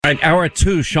All right, hour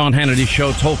two, Sean Hannity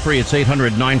Show. Toll free, it's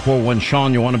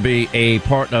 800-941-SEAN. You want to be a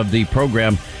part of the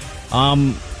program.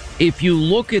 If you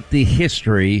look at the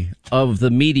history of the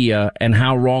media and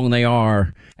how wrong they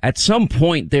are, at some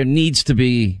point there needs to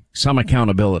be some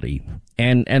accountability.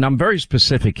 And I'm very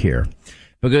specific here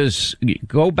because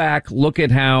go back, look at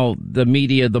how the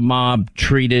media, the mob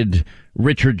treated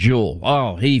Richard Jewell.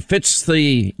 Oh, he fits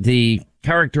the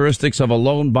characteristics of a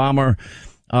lone bomber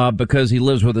because he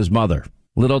lives with his mother.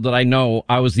 Little did I know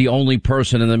I was the only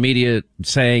person in the media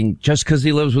saying just because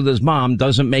he lives with his mom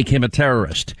doesn't make him a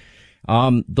terrorist.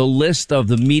 The list of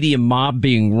the media mob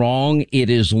being wrong, it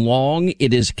is long.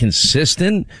 It is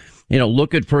consistent. You know,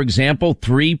 look at, for example,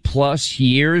 3+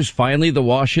 years. Finally, the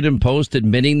Washington Post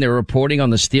admitting their reporting on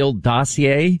the Steele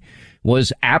dossier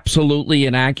was absolutely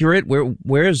inaccurate.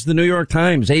 Where's the New York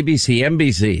Times, ABC,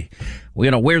 NBC? You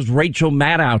know, where's Rachel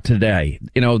Maddow today?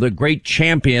 You know, the great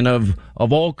champion of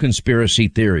all conspiracy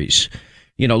theories.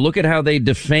 You know, look at how they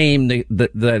defame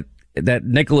that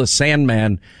Nicholas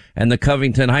Sandman and the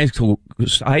Covington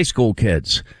high school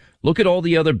kids. Look at all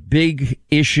the other big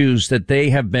issues that they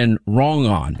have been wrong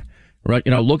on. Right,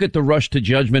 you know, look at the rush to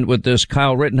judgment with this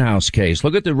Kyle Rittenhouse case.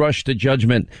 Look at the rush to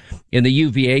judgment in the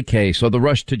UVA case, or the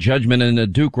rush to judgment in the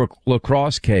Duke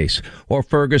lacrosse case, or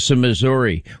Ferguson,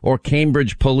 Missouri, or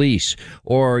Cambridge police,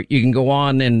 or you can go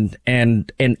on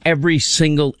and every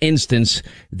single instance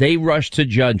they rush to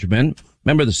judgment.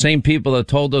 Remember, the same people that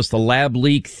told us the lab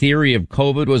leak theory of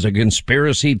COVID was a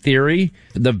conspiracy theory,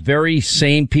 the very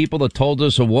same people that told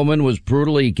us a woman was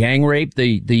brutally gang raped,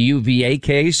 the UVA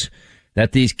case,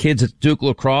 that these kids at Duke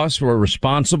lacrosse were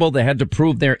responsible. They had to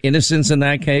prove their innocence in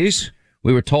that case.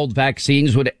 We were told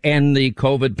vaccines would end the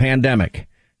COVID pandemic.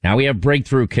 Now we have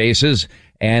breakthrough cases,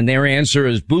 and their answer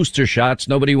is booster shots.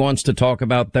 Nobody wants to talk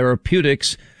about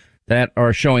therapeutics that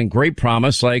are showing great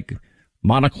promise, like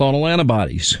monoclonal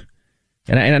antibodies.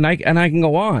 And I can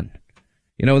go on.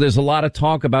 You know, there's a lot of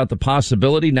talk about the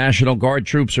possibility National Guard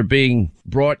troops are being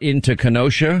brought into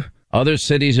Kenosha. Other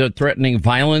cities are threatening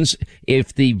violence.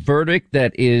 If the verdict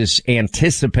that is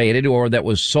anticipated or that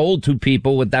was sold to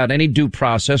people without any due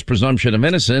process, presumption of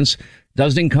innocence,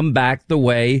 doesn't come back the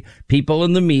way people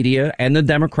in the media and the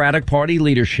Democratic Party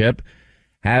leadership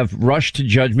have rushed to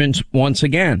judgment once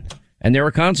again. And there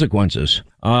are consequences.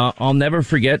 I'll never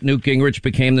forget Newt Gingrich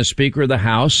became the Speaker of the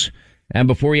House. And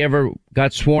before he ever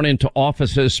got sworn into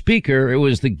office as Speaker, it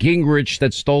was the Gingrich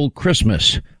that stole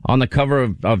Christmas on the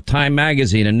cover of Time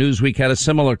magazine, and Newsweek had a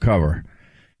similar cover.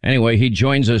 Anyway, he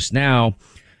joins us now.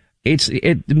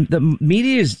 The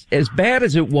media is as bad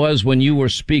as it was when you were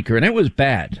Speaker, and it was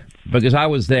bad because I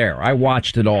was there. I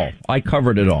watched it all. I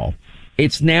covered it all.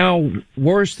 It's now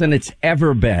worse than it's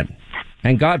ever been.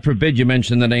 And God forbid you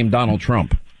mention the name Donald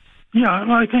Trump. Yeah,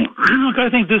 I think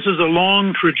this is a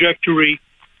long trajectory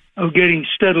of getting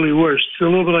steadily worse. It's a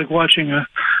little bit like watching a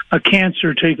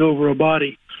cancer take over a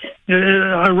body.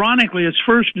 Ironically, it's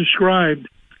first described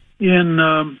in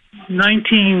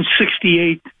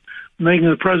 1968, Making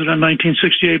the President in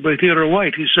 1968 by Theodore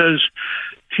White. He says,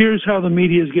 here's how the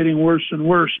media is getting worse and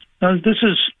worse. Now, this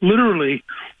is literally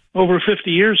over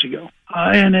 50 years ago.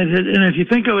 And if you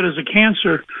think of it as a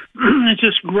cancer, it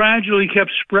just gradually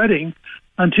kept spreading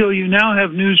until you now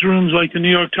have newsrooms like the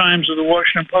New York Times or the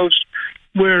Washington Post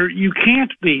where you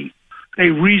can't be a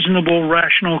reasonable,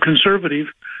 rational conservative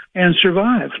and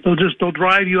survive. They'll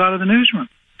drive you out of the newsroom.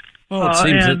 Well, it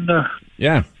seems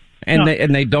yeah. And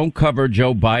they don't cover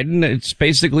Joe Biden. It's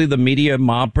basically the media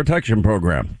mob protection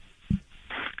program.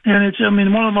 And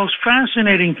one of the most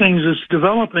fascinating things that's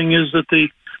developing is that the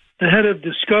head of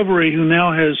Discovery, who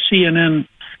now has CNN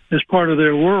as part of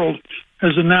their world,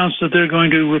 has announced that they're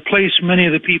going to replace many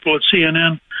of the people at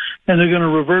CNN, and they're going to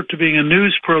revert to being a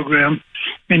news program.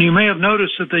 And you may have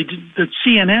noticed that that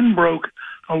CNN broke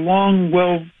a long,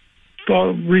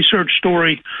 well-researched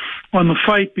story on the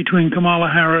fight between Kamala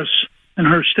Harris and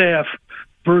her staff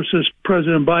versus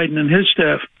President Biden and his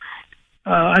staff.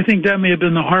 I think that may have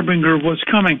been the harbinger of what's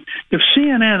coming. If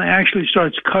CNN actually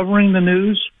starts covering the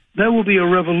news, that will be a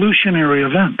revolutionary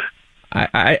event.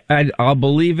 I'll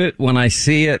believe it when I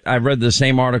see it. I read the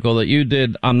same article that you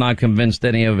did. I'm not convinced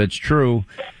any of it's true.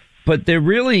 But there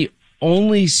really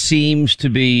only seems to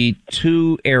be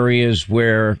two areas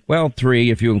where, well,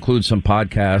 three, if you include some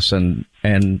podcasts and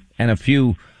a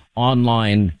few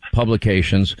online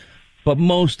publications, but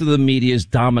most of the media is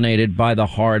dominated by the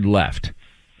hard left.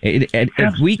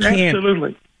 If we can't,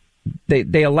 absolutely.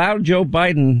 They allowed Joe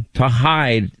Biden to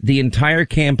hide the entire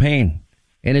campaign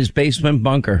in his basement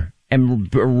bunker and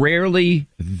very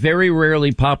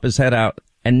rarely pop his head out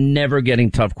and never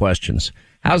getting tough questions.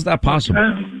 How's that possible?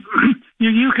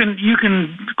 you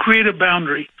can create a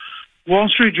boundary. Wall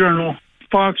Street Journal,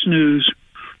 Fox News,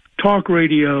 talk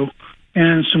radio,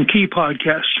 and some key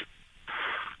podcasts.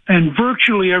 And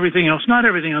virtually everything else, not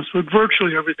everything else, but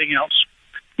virtually everything else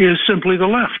is simply the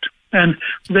left. And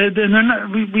they're not,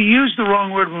 we use the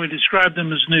wrong word when we describe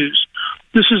them as news.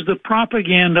 This is the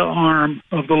propaganda arm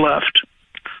of the left.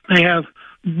 They have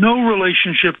no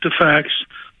relationship to facts,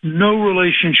 no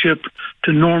relationship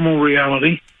to normal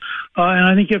reality. And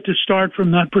I think you have to start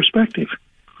from that perspective.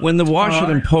 When the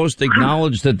Washington Post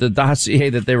acknowledged that the dossier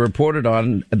that they reported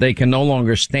on, they can no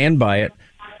longer stand by it,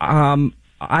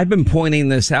 I've been pointing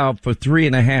this out for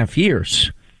 3.5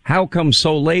 years. How come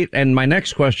so late? And my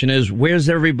next question is, where's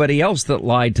everybody else that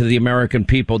lied to the American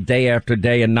people day after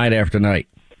day and night after night?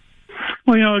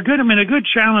 Well, a good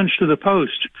challenge to the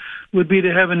Post would be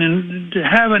to have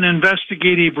an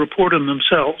investigative report on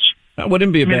themselves. That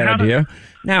wouldn't be a bad idea.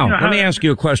 Now, let me ask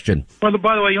you a question. Well,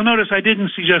 by the way, you'll notice I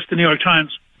didn't suggest the New York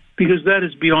Times because that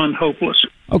is beyond hopeless.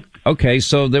 Okay,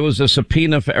 so there was a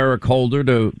subpoena for Eric Holder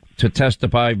to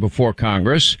testify before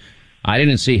Congress. I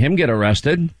didn't see him get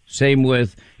arrested. Same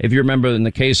with, if you remember in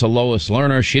the case of Lois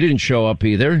Lerner, she didn't show up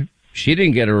either. She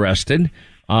didn't get arrested.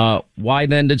 Why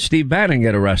then did Steve Bannon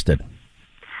get arrested?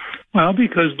 Well,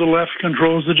 because the left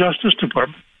controls the Justice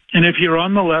Department. And if you're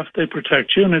on the left, they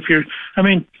protect you. And if you're,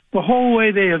 the whole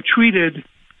way they have treated,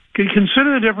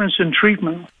 consider the difference in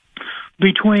treatment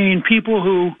between people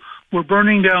who were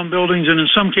burning down buildings and in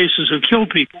some cases have killed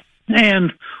people,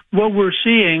 and what we're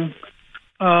seeing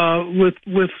with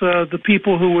the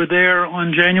people who were there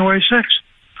on January 6th,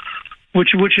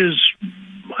 which is,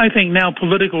 I think, now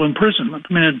political imprisonment.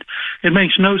 It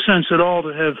makes no sense at all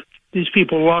to have these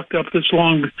people locked up this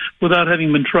long without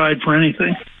having been tried for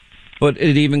anything. But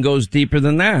it even goes deeper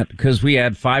than that, because we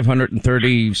had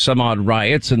 530 some odd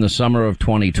riots in the summer of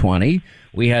 2020.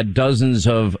 We had dozens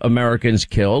of Americans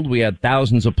killed. We had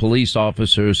thousands of police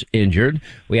officers injured.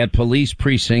 We had police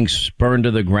precincts burned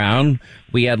to the ground.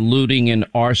 We had looting and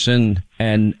arson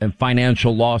and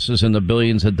financial losses in the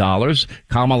billions of dollars.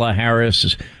 Kamala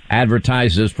Harris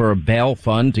advertises for a bail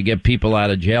fund to get people out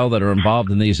of jail that are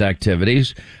involved in these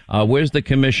activities. Where's the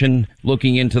commission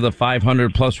looking into the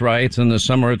 500 plus riots in the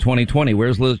summer of 2020?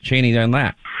 Where's Liz Cheney on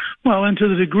that? Well, and to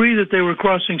the degree that they were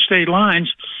crossing state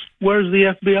lines, where's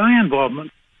the FBI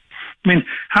involvement?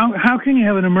 How can you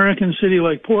have an American city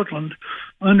like Portland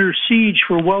under siege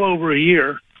for well over a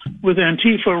year with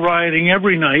Antifa rioting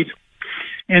every night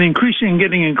and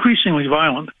getting increasingly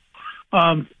violent,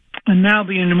 and now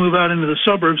beginning to move out into the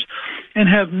suburbs and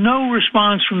have no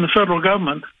response from the federal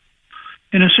government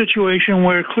in a situation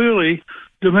where clearly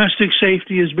domestic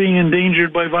safety is being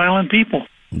endangered by violent people?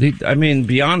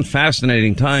 Beyond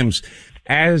fascinating times,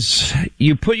 as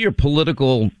you put your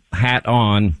political hat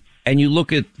on and you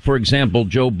look at, for example,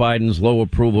 Joe Biden's low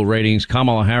approval ratings,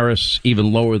 Kamala Harris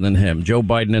even lower than him, Joe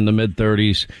Biden in the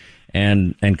mid-30s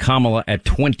and Kamala at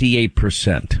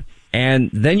 28%. And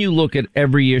then you look at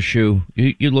every issue.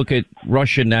 You look at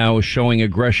Russia now showing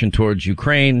aggression towards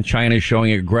Ukraine, China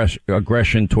showing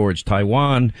aggression towards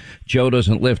Taiwan. Joe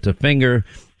doesn't lift a finger.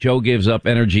 Joe gives up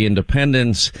energy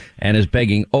independence and is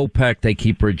begging OPEC. They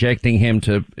keep rejecting him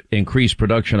to increase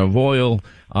production of oil.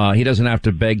 He doesn't have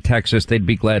to beg Texas. They'd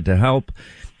be glad to help.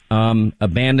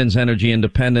 Abandons energy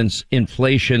independence,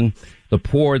 inflation, the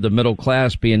poor, the middle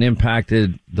class being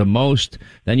impacted the most.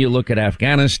 Then you look at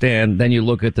Afghanistan. Then you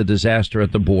look at the disaster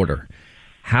at the border.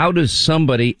 How does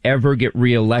somebody ever get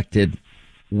reelected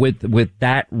with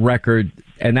that record?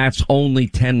 And that's only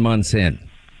 10 months in.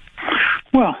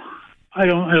 Well, I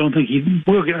don't think he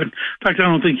will get. In fact, I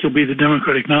don't think he'll be the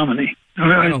Democratic nominee.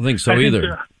 I don't think so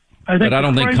either. But I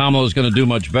don't think Kamala's going to do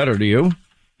much better. Do you?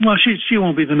 Well, she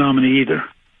won't be the nominee either.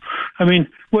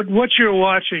 What you're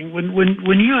watching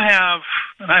when you have,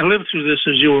 and I lived through this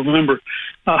as you'll remember.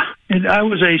 And I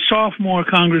was a sophomore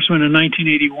congressman in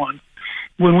 1981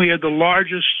 when we had the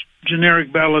largest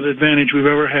generic ballot advantage we've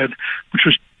ever had, which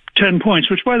was 10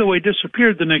 points, which by the way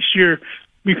disappeared the next year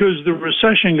because the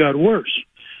recession got worse.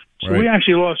 So right. We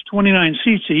actually lost 29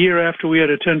 seats a year after we had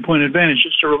a 10-point advantage.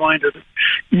 Just a reminder that,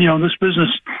 this business,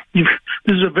 this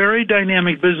is a very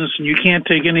dynamic business, and you can't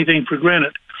take anything for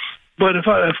granted. But as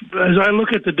I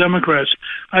look at the Democrats,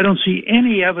 I don't see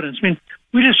any evidence.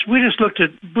 We just looked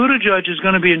at Buttigieg is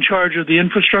going to be in charge of the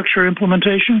infrastructure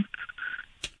implementation.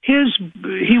 He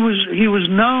was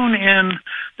known in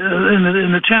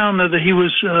the town that he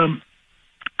was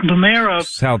the mayor of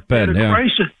South Bend.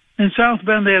 In South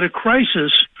Bend, they had a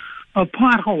crisis of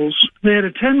potholes. They had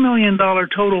a $10 million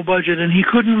total budget, and he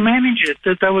couldn't manage it.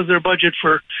 That was their budget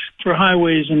for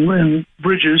highways and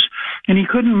bridges, and he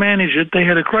couldn't manage it. They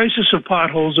had a crisis of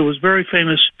potholes that was very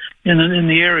famous in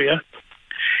the area.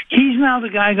 He's now the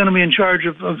guy going to be in charge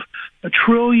of $1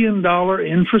 trillion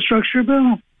infrastructure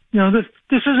bill. This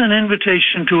is an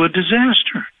invitation to a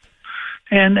disaster,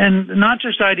 and not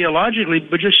just ideologically,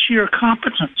 but just sheer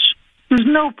competence. There's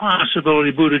no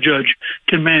possibility Buttigieg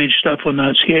can manage stuff on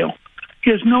that scale.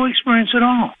 He has no experience at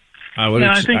all.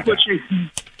 I think what you.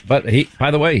 But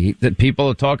by the way, that people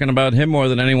are talking about him more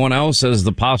than anyone else as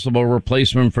the possible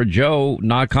replacement for Joe,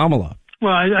 not Kamala.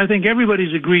 Well, I think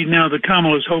everybody's agreed now that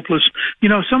Kamala's hopeless.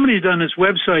 Somebody's done this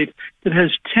website that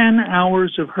has 10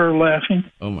 hours of her laughing.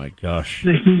 Oh, my gosh.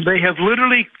 They have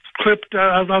literally clipped,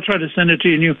 I'll try to send it to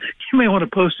you, and you may want to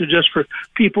post it just for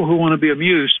people who want to be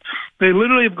amused. They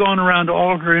literally have gone around to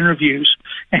all of her interviews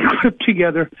and clipped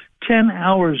together 10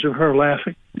 hours of her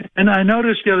laughing. And I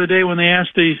noticed the other day when they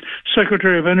asked the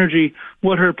Secretary of Energy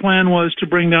what her plan was to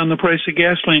bring down the price of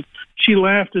gasoline, she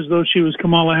laughed as though she was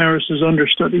Kamala Harris's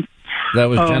understudy. That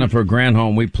was Jennifer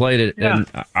Granholm. We played it, yeah. And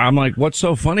I'm like, what's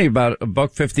so funny about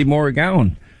 $1.50 more a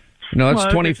gallon? That's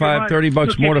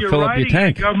 $25-$30 more to fill up your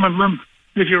tank.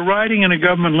 If you're riding in a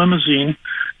government limousine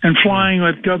and flying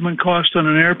at government cost on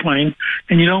an airplane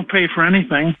and you don't pay for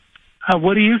anything,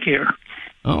 what do you care?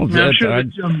 Oh,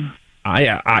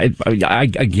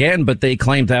 again, but they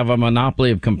claim to have a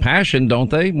monopoly of compassion, don't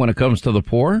they, when it comes to the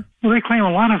poor? Well, they claim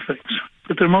a lot of things,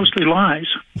 but they're mostly lies.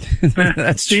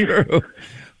 That's true.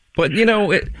 But,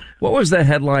 what was the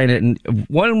headline? And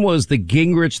one was the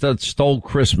Gingrich that stole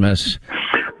Christmas.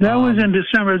 That was in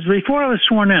December. It was before I was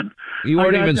sworn in. You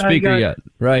weren't even speaker yet,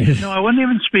 right? No, I wasn't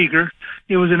even speaker.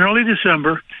 It was in early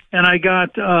December, and I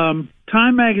got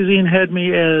Time Magazine had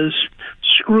me as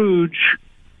Scrooge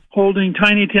holding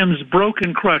Tiny Tim's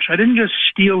broken crutch. I didn't just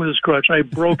steal his crutch, I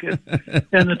broke it.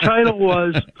 And the title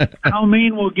was, How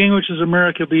Mean Will Gingrich's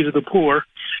America Be to the Poor?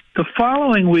 The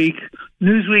following week,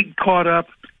 Newsweek caught up,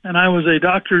 and I was a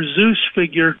Dr. Seuss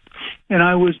figure, and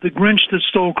I was the Grinch that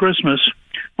stole Christmas.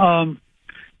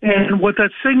 And what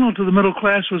that signaled to the middle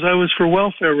class was I was for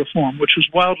welfare reform, which was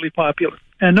wildly popular.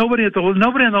 And nobody on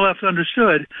the left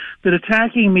understood that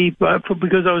attacking me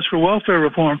because I was for welfare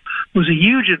reform was a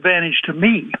huge advantage to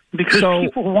me because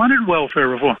people wanted welfare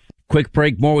reform. Quick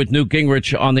break. More with Newt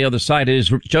Gingrich on the other side. It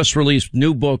is just released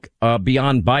new book,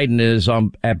 Beyond Biden, is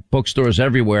at bookstores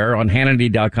everywhere, on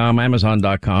Hannity.com,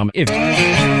 Amazon.com.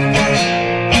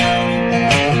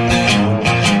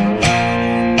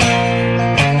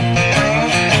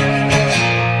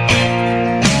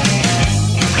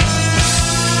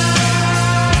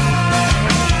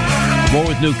 More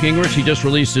with Newt Gingrich. He just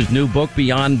released his new book,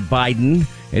 Beyond Biden.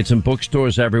 It's in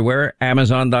bookstores everywhere,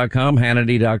 Amazon.com,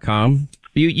 Hannity.com.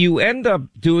 You end up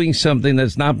doing something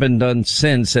that's not been done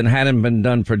since and hadn't been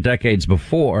done for decades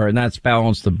before, and that's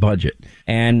balance the budget.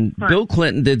 And right. Bill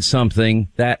Clinton did something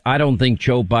that I don't think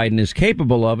Joe Biden is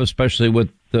capable of, especially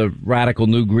with the radical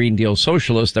New Green Deal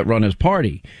socialists that run his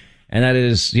party. And that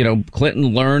is,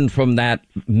 Clinton learned from that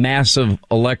massive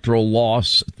electoral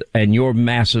loss and your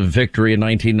massive victory in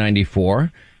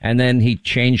 1994. And then he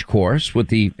changed course with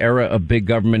the era of big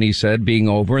government, he said, being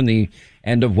over and the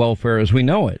end of welfare as we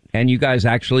know it. And you guys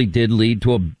actually did lead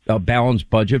to a balanced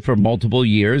budget for multiple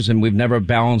years, and we've never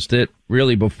balanced it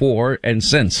really before and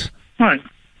since. Right.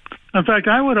 In fact,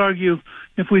 I would argue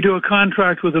if we do a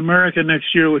contract with America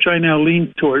next year, which I now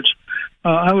lean towards,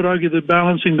 I would argue that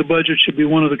balancing the budget should be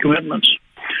one of the commitments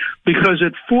because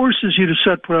it forces you to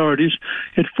set priorities.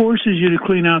 It forces you to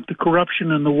clean out the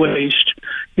corruption and the waste.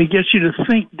 It gets you to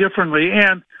think differently.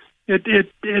 And it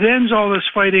ends all this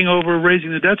fighting over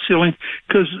raising the debt ceiling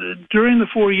because during the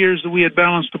 4 years that we had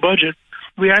balanced the budget,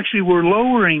 we actually were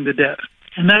lowering the debt.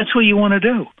 And that's what you want to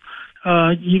do.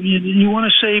 You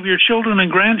want to save your children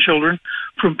and grandchildren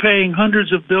from paying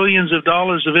hundreds of billions of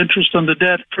dollars of interest on the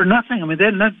debt for nothing. I mean,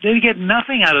 they get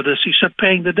nothing out of this except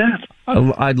paying the debt.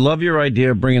 I'd love your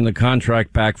idea of bringing the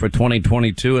contract back for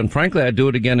 2022, and frankly, I'd do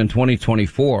it again in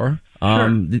 2024.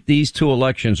 Sure. These two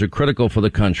elections are critical for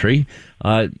the country.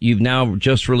 You've now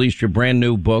just released your brand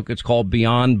new book. It's called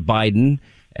Beyond Biden,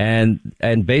 and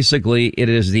basically it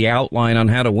is the outline on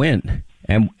how to win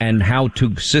and how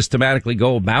to systematically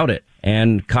go about it.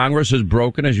 And Congress is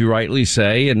broken, as you rightly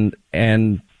say, and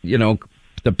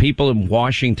the people in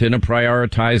Washington are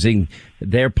prioritizing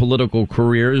their political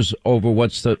careers over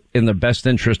what's in the best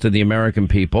interest of the American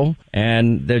people.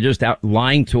 And they're just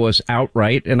lying to us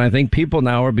outright. And I think people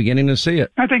now are beginning to see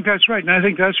it. I think that's right. And I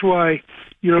think that's why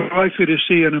you're likely to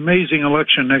see an amazing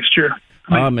election next year.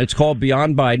 It's called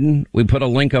Beyond Biden. We put a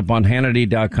link up on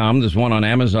Hannity.com. There's one on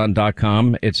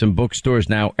Amazon.com. It's in bookstores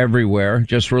now everywhere.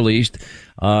 Just released.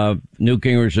 Newt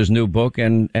Gingrich's new book,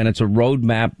 and it's a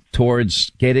roadmap towards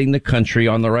getting the country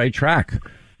on the right track.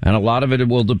 And a lot of it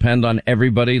will depend on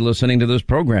everybody listening to this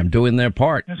program, doing their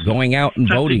part, going out and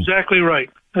voting.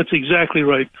 That's exactly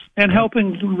right. And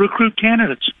helping recruit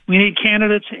candidates. We need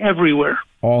candidates everywhere.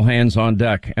 All hands on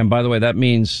deck. And by the way, that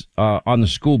means on the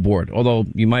school board, although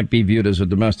you might be viewed as a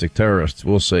domestic terrorist.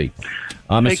 We'll see.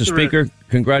 Mr. Speaker,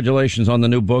 congratulations on the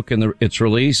new book and its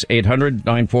release.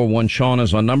 800-941-SEAN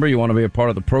is our number. You want to be a part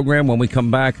of the program. When we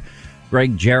come back,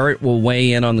 Greg Jarrett will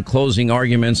weigh in on the closing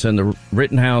arguments in the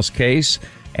Rittenhouse case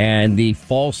and the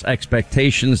false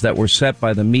expectations that were set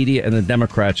by the media and the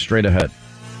Democrats. Straight ahead.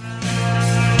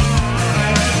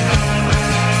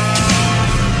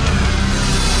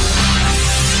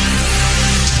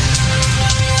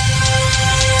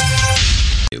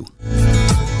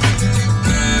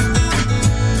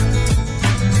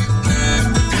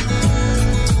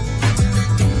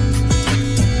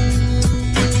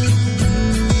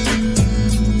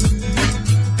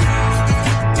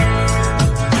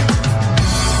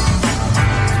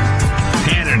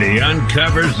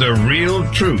 Uncovers the real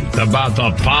truth about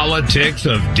the politics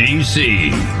of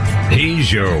D.C.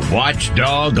 He's your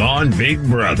watchdog on Big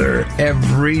Brother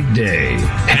every day.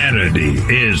 Hannity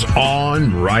is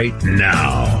on right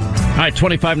now. All right,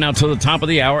 25 now to the top of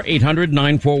the hour.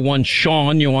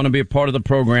 800-941-SEAN. You want to be a part of the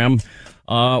program.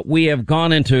 We have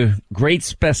gone into great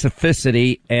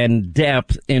specificity and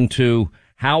depth into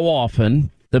how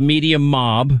often the media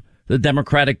mob, the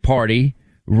Democratic Party,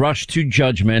 rush to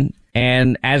judgment.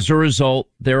 And as a result,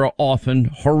 there are often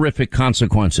horrific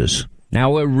consequences.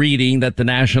 Now we're reading that the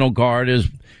National Guard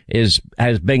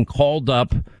has been called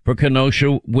up for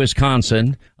Kenosha,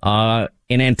 Wisconsin,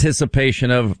 in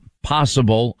anticipation of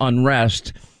possible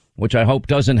unrest, which I hope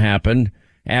doesn't happen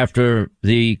after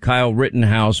the Kyle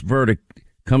Rittenhouse verdict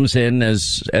comes in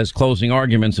as closing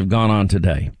arguments have gone on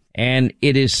today. And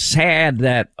it is sad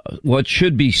that what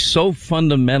should be so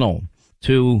fundamental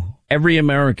to every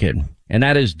American, and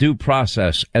that is due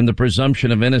process and the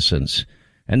presumption of innocence.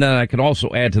 And then I can also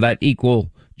add to that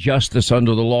equal justice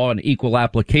under the law and equal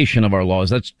application of our laws.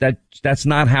 That's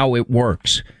not how it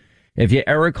works. If you're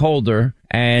Eric Holder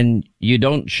and you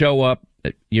don't show up,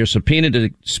 you're subpoenaed to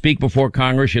speak before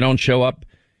Congress, you don't show up,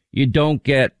 you don't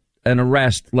get an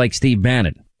arrest like Steve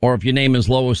Bannon. Or if your name is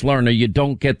Lois Lerner, you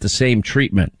don't get the same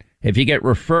treatment. If you get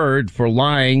referred for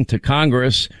lying to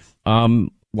Congress,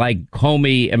 like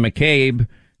Comey and McCabe,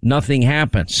 nothing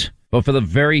happens. But for the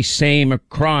very same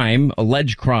crime,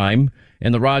 alleged crime,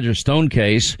 in the Roger Stone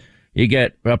case, you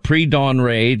get a pre-dawn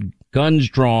raid, guns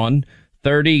drawn,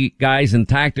 30 guys in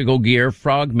tactical gear,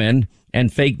 frogmen,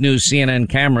 and fake news CNN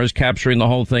cameras capturing the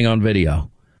whole thing on video.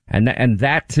 And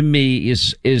that to me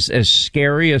is as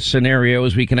scary a scenario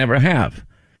as we can ever have.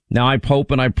 Now I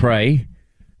hope and I pray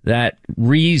that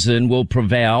reason will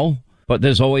prevail. But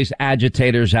there's always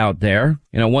agitators out there.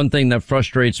 You know, one thing that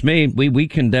frustrates me, we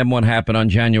condemn what happened on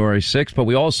January 6th, but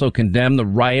we also condemn the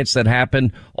riots that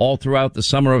happened all throughout the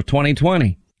summer of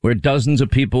 2020, where dozens of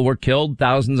people were killed,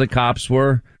 thousands of cops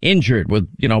were injured with,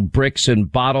 bricks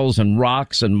and bottles and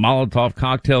rocks and Molotov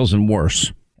cocktails and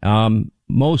worse.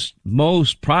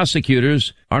 Most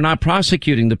prosecutors are not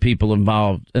prosecuting the people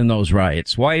involved in those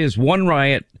riots. Why does one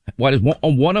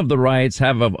of the riots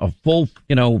have a full,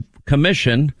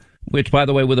 commission, which, by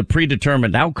the way, with a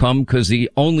predetermined outcome, because the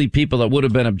only people that would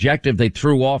have been objective, they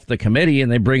threw off the committee and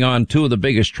they bring on two of the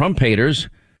biggest Trump haters.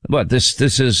 But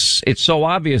it's so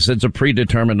obvious it's a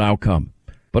predetermined outcome.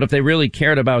 But if they really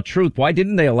cared about truth, why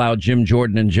didn't they allow Jim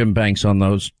Jordan and Jim Banks in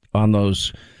the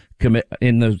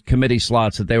committee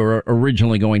slots that they were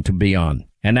originally going to be on?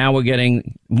 And now we're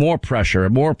getting more pressure.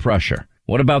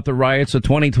 What about the riots of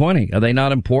 2020? Are they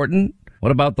not important?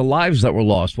 What about the lives that were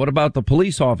lost? What about the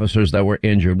police officers that were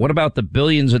injured? What about the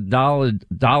billions of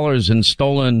dollars in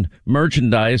stolen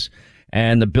merchandise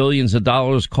and the billions of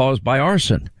dollars caused by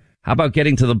arson? How about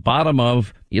getting to the bottom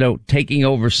of, taking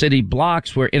over city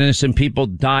blocks where innocent people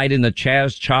died in the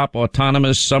Chaz Chop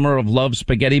autonomous Summer of Love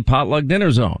spaghetti potluck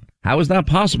dinner zone? How is that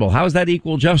possible? How is that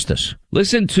equal justice?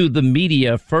 Listen to the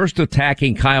media first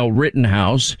attacking Kyle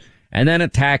Rittenhouse and then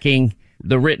attacking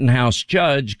the Rittenhouse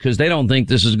judge because they don't think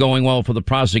this is going well for the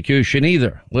prosecution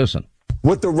either. Listen.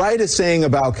 What the right is saying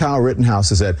about Kyle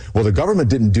Rittenhouse is that, well, the government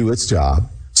didn't do its job,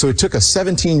 so it took a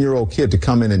 17-year-old kid to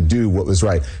come in and do what was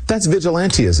right. That's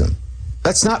vigilantism.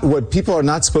 That's not what people are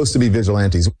not supposed to be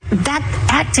vigilantes. That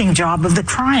acting job of the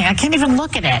crying, I can't even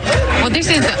look at it. Well, this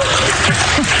is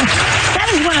that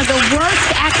is one of the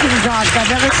worst acting jobs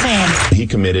I've ever seen. He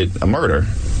committed a murder.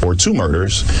 or 2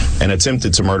 murders and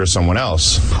attempted to murder someone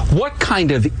else. What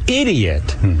kind of idiot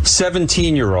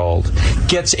 17-year-old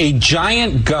gets a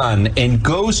giant gun and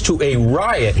goes to a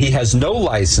riot? He has no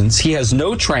license. He has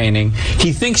no training.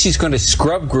 He thinks he's going to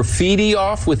scrub graffiti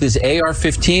off with his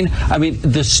AR-15. I mean,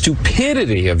 the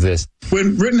stupidity of this.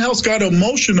 When Rittenhouse got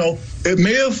emotional, it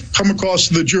may have come across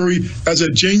to the jury as a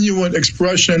genuine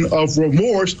expression of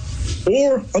remorse,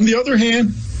 or, on the other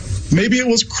hand, maybe it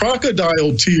was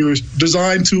crocodile tears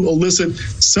designed to elicit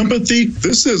sympathy.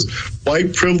 This is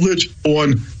white privilege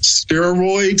on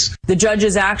steroids. The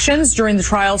judge's actions during the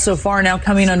trial so far now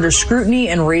coming under scrutiny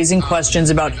and raising questions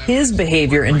about his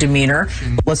behavior and demeanor.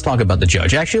 Let's talk about the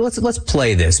judge. Actually, let's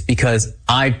play this, because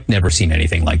I've never seen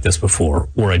anything like this before,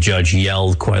 where a judge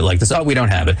yelled quite like this. Oh, we don't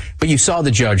have it. But you saw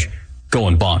the judge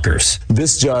going bonkers.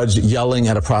 This judge yelling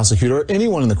at a prosecutor or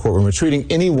anyone in the courtroom or treating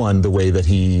anyone the way that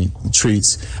he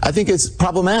treats, I think it's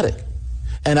problematic.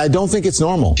 And I don't think it's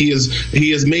normal. He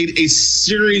has made a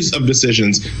series of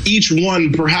decisions. Each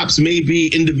one perhaps may be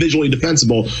individually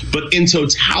defensible, but in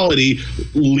totality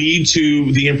lead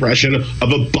to the impression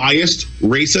of a biased,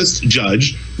 racist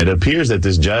judge. It appears that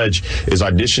this judge is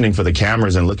auditioning for the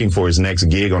cameras and looking for his next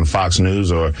gig on Fox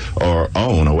News or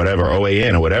OWN or whatever,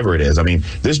 OAN or whatever it is. I mean,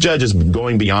 this judge is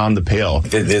going beyond the pale.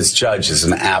 This judge is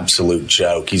an absolute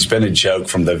joke. He's been a joke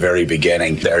from the very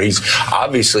beginning there. He's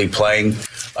obviously playing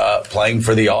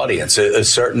for the audience, a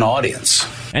certain audience.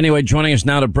 Anyway, joining us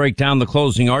now to break down the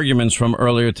closing arguments from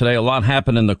earlier today, a lot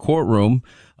happened in the courtroom,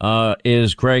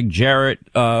 is Greg Jarrett.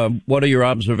 What are your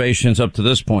observations up to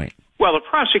this point? Well, the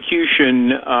prosecution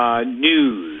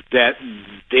knew that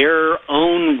their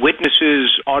own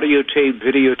witnesses' audio tape,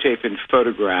 videotape, and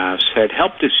photographs had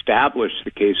helped establish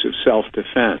the case of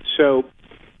self-defense. So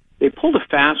they pulled a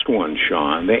fast one,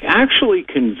 Sean. They actually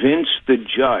convinced the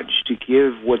judge to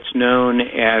give what's known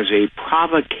as a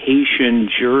provocation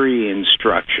jury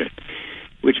instruction,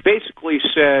 which basically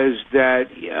says that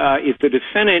if the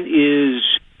defendant is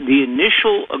the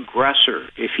initial aggressor,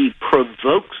 if he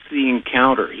provokes the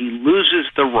encounter, he loses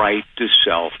the right to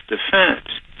self-defense.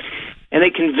 And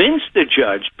they convinced the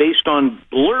judge, based on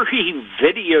blurry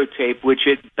videotape, which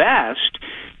at best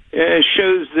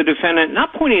shows the defendant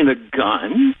not pointing the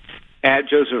gun at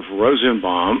Joseph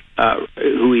Rosenbaum,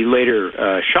 who he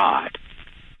later shot,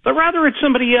 but rather at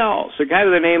somebody else, a guy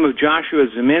by the name of Joshua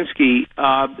Zeminski,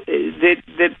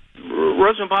 that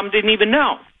Rosenbaum didn't even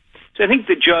know. So I think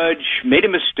the judge made a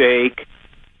mistake,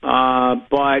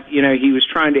 but he was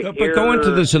trying to. But go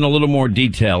into this in a little more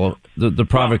detail. The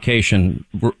provocation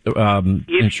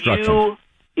instruction.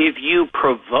 If you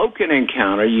provoke an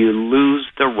encounter, you lose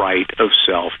the right of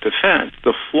self-defense.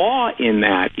 The flaw in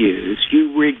that is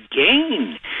you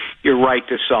regain your right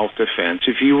to self-defense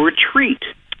if you retreat.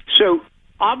 So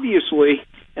obviously,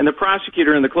 and the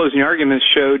prosecutor in the closing arguments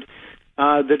showed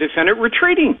the defendant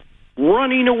retreating,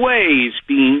 running away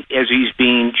as he's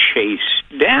being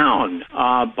chased down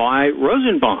by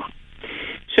Rosenbaum.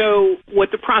 So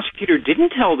what the prosecutor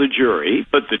didn't tell the jury,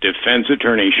 but the defense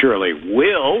attorney surely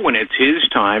will when it's his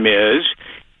time, is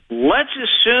let's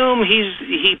assume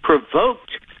he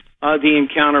provoked the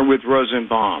encounter with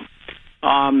Rosenbaum.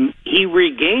 He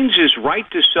regains his right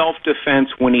to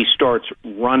self-defense when he starts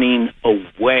running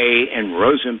away and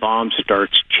Rosenbaum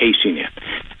starts chasing him.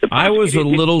 I was a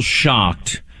little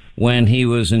shocked when he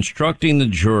was instructing the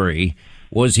jury.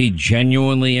 Was he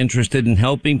genuinely interested in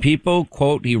helping people?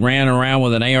 Quote, he ran around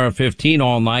with an AR-15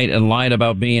 all night and lied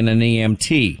about being an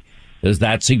EMT. Does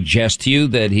that suggest to you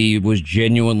that he was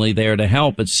genuinely there to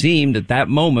help? It seemed at that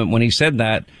moment when he said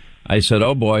that, I said,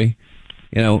 oh boy,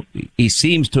 he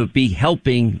seems to be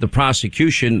helping the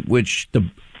prosecution, which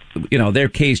their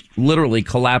case literally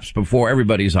collapsed before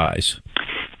everybody's eyes.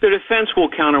 The defense will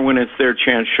counter when it's their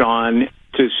chance, Sean,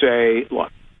 to say,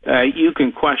 look, you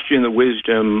can question the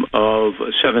wisdom of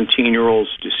a 17-year-old's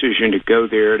decision to go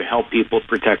there to help people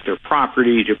protect their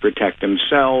property, to protect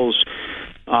themselves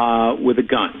with a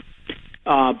gun.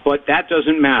 But that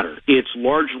doesn't matter. It's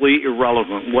largely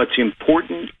irrelevant. What's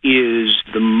important is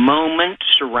the moment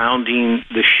surrounding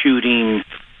the shooting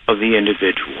of the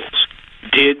individuals.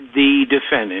 Did the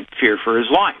defendant fear for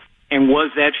his life? And was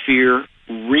that fear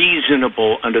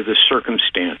reasonable under the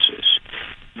circumstances?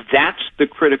 That's the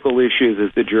critical issue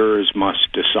that the jurors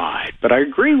must decide. But I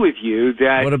agree with you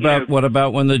that... What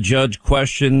about when the judge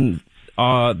questioned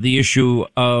the issue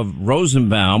of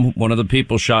Rosenbaum, one of the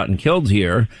people shot and killed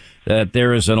here, that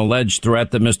there is an alleged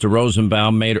threat that Mr.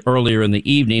 Rosenbaum made earlier in the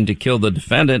evening to kill the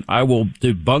defendant? I will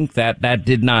debunk that. That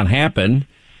did not happen.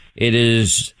 It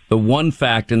is the one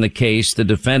fact in the case the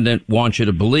defendant wants you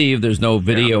to believe there's no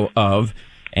video of.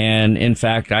 And in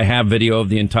fact, I have video of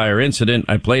the entire incident.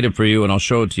 I played it for you, and I'll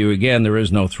show it to you again. There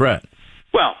is no threat.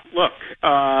 Well, look,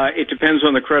 it depends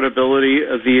on the credibility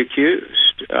of the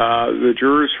accused. The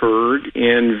jurors heard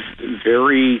in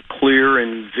very clear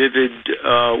and vivid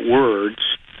words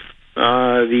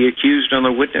the accused on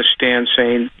the witness stand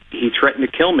saying he threatened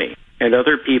to kill me, and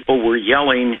other people were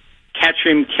yelling, "Catch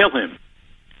him, kill him."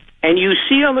 And you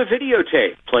see on the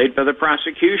videotape played by the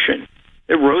prosecution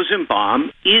that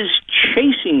Rosenbaum is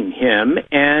chasing him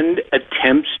and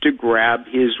attempts to grab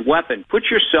his weapon.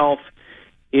 Put yourself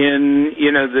in,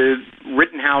 the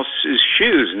Rittenhouse's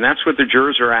shoes, and that's what the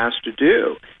jurors are asked to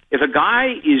do. If a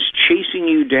guy is chasing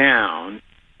you down,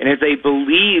 and if they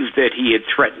believe that he had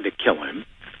threatened to kill him,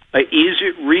 is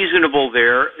it reasonable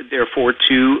therefore,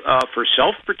 for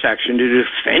self-protection to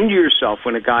defend yourself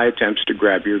when a guy attempts to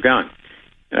grab your gun?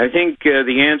 And I think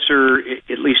the answer,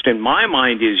 at least in my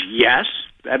mind, is yes.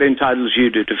 That entitles you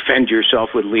to defend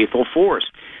yourself with lethal force.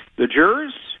 The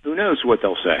jurors, who knows what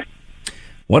they'll say.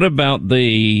 What about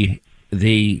the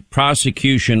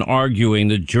prosecution arguing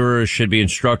the jurors should be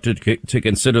instructed to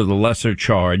consider the lesser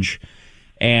charge,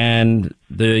 and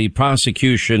the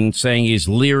prosecution saying he's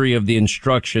leery of the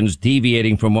instructions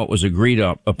deviating from what was agreed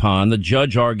upon? The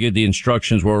judge argued the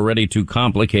instructions were already too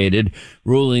complicated,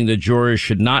 ruling the jurors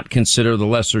should not consider the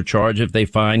lesser charge if they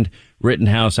find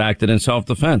Rittenhouse acted in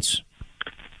self-defense.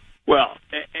 Well,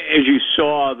 as you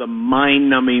saw, the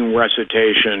mind-numbing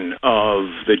recitation of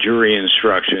the jury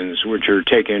instructions, which are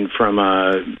taken from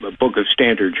a book of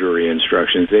standard jury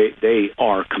instructions, they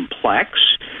are complex,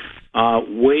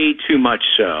 way too much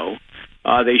so.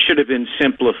 They should have been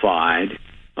simplified.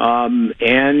 And,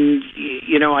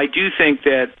 I do think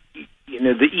that,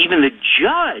 even the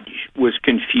judge was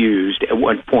confused at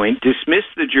one point, dismissed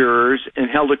the jurors, and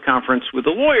held a conference with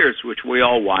the lawyers, which we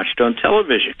all watched on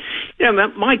television.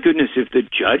 My goodness, if the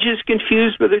judge is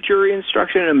confused by the jury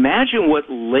instruction, imagine what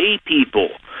lay people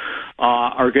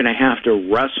are going to have to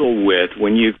wrestle with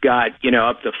when you've got,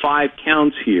 up to 5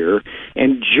 counts here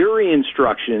and jury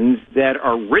instructions that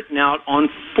are written out on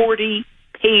 40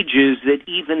 pages that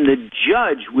even the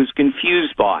judge was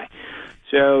confused by.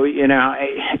 So,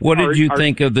 what did you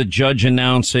think of the judge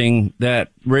announcing that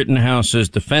Rittenhouse's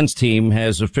defense team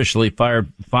has officially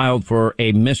filed for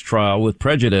a mistrial with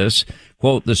prejudice?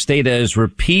 Quote, the state has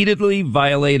repeatedly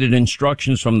violated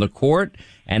instructions from the court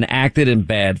and acted in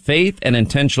bad faith and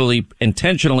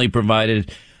intentionally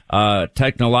provided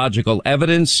technological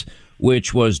evidence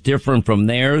which was different from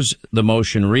theirs. The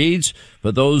motion reads,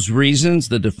 for those reasons,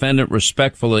 the defendant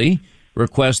respectfully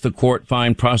request the court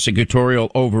find prosecutorial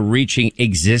overreaching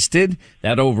existed,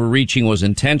 that overreaching was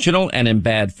intentional and in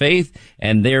bad faith,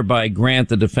 and thereby grant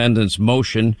the defendant's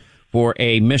motion for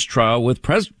a mistrial with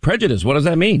prejudice. What does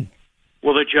that mean?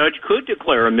 Well, the judge could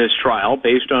declare a mistrial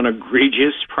based on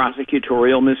egregious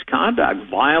prosecutorial misconduct,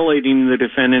 violating the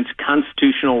defendant's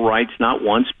constitutional rights not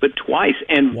once but twice.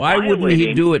 And why wouldn't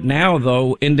he do it now,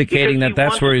 though, indicating that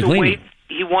that's where he's leaning?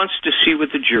 He wants to see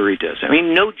what the jury does. I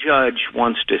mean, no judge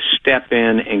wants to step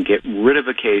in and get rid of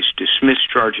a case, dismiss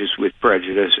charges with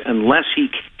prejudice, unless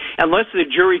the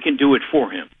jury can do it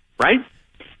for him, right?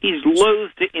 He's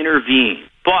loath to intervene,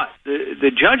 but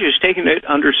the judge has taken it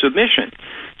under submission.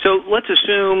 So let's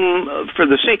assume, for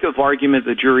the sake of argument,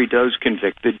 the jury does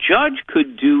convict. The judge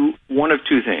could do one of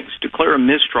two things: declare a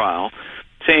mistrial,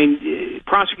 saying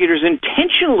prosecutors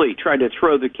intentionally tried to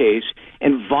throw the case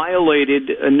and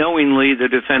violated knowingly the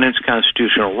defendant's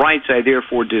constitutional rights. I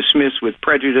therefore dismiss with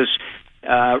prejudice.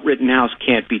 Rittenhouse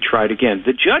can't be tried again.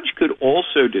 The judge could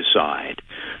also decide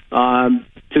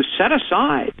to set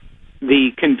aside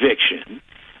the conviction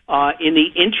in the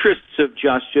interests of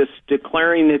justice,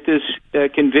 declaring that this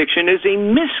conviction is a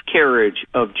miscarriage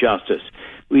of justice.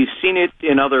 We've seen it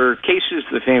in other cases,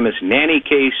 the famous Nanny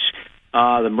case,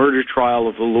 the murder trial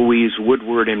of Louise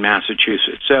Woodward in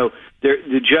Massachusetts. So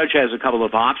the judge has a couple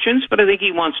of options, but I think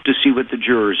he wants to see what the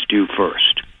jurors do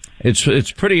first.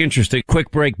 It's pretty interesting.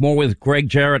 Quick break. More with Greg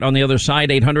Jarrett on the other side.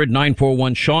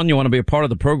 800-941-SEAN. You want to be a part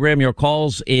of the program? Your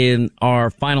calls in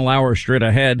our final hour straight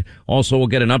ahead. Also, we'll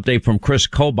get an update from Chris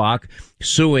Kobach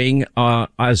suing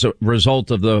as a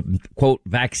result of the, quote,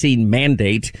 vaccine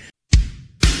mandate.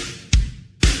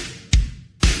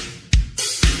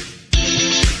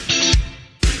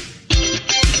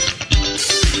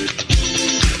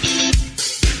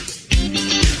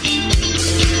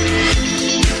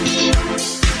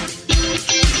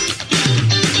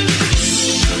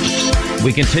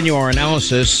 We continue our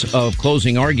analysis of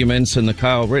closing arguments in the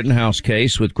Kyle Rittenhouse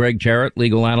case with Greg Jarrett,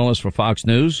 legal analyst for Fox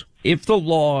News. If the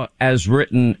law as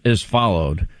written is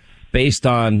followed, based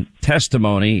on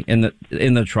testimony in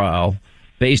the trial,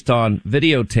 based on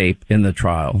videotape in the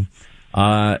trial,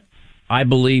 I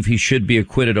believe he should be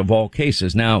acquitted of all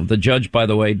cases. Now, the judge, by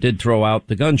the way, did throw out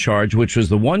the gun charge, which was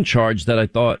the one charge that I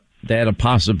thought they had a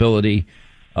possibility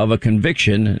of a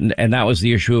conviction, and that was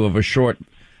the issue of a short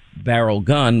barrel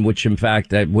gun, which in fact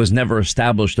that was never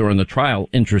established during the trial,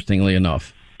 interestingly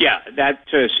enough. Yeah, that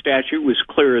statute was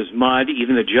clear as mud.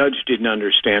 Even the judge didn't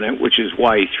understand it, which is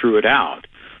why he threw it out,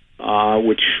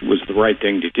 which was the right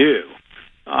thing to do.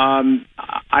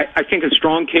 I think a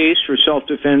strong case for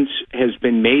self-defense has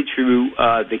been made through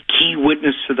the key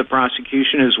witness to the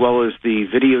prosecution, as well as the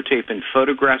videotape and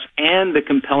photographs, and the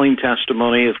compelling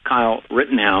testimony of Kyle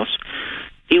Rittenhouse.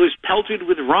 He was pelted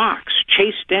with rocks,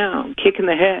 chased down, kicked in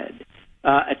the head,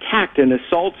 attacked and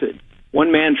assaulted.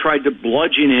 One man tried to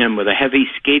bludgeon him with a heavy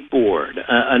skateboard.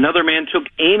 Another man took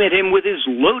aim at him with his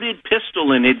loaded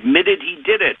pistol and admitted he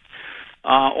did it.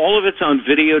 All of it's on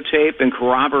videotape and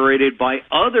corroborated by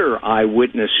other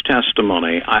eyewitness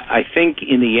testimony. I think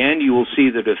in the end you will see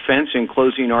the defense in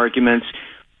closing arguments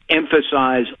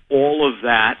emphasize all of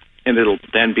that, and it'll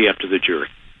then be up to the jury.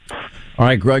 All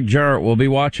right, Greg Jarrett will be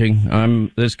watching.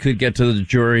 This could get to the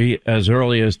jury as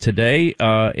early as today.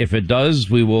 If it does,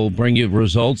 we will bring you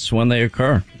results when they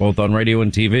occur, both on radio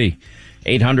and TV.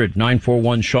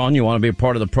 800-941-SEAN. You want to be a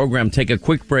part of the program. Take a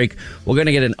quick break. We're going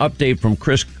to get an update from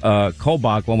Chris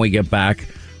Kobach when we get back.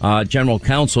 General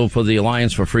Counsel for the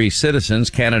Alliance for Free Citizens,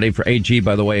 candidate for AG,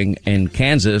 by the way, in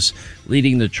Kansas,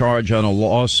 leading the charge on a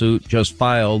lawsuit just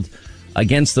filed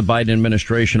against the Biden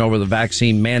administration over the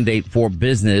vaccine mandate for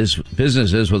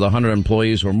businesses with 100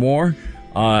 employees or more.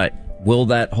 Will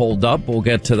that hold up? We'll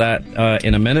get to that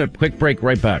in a minute. Quick break,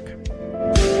 right back.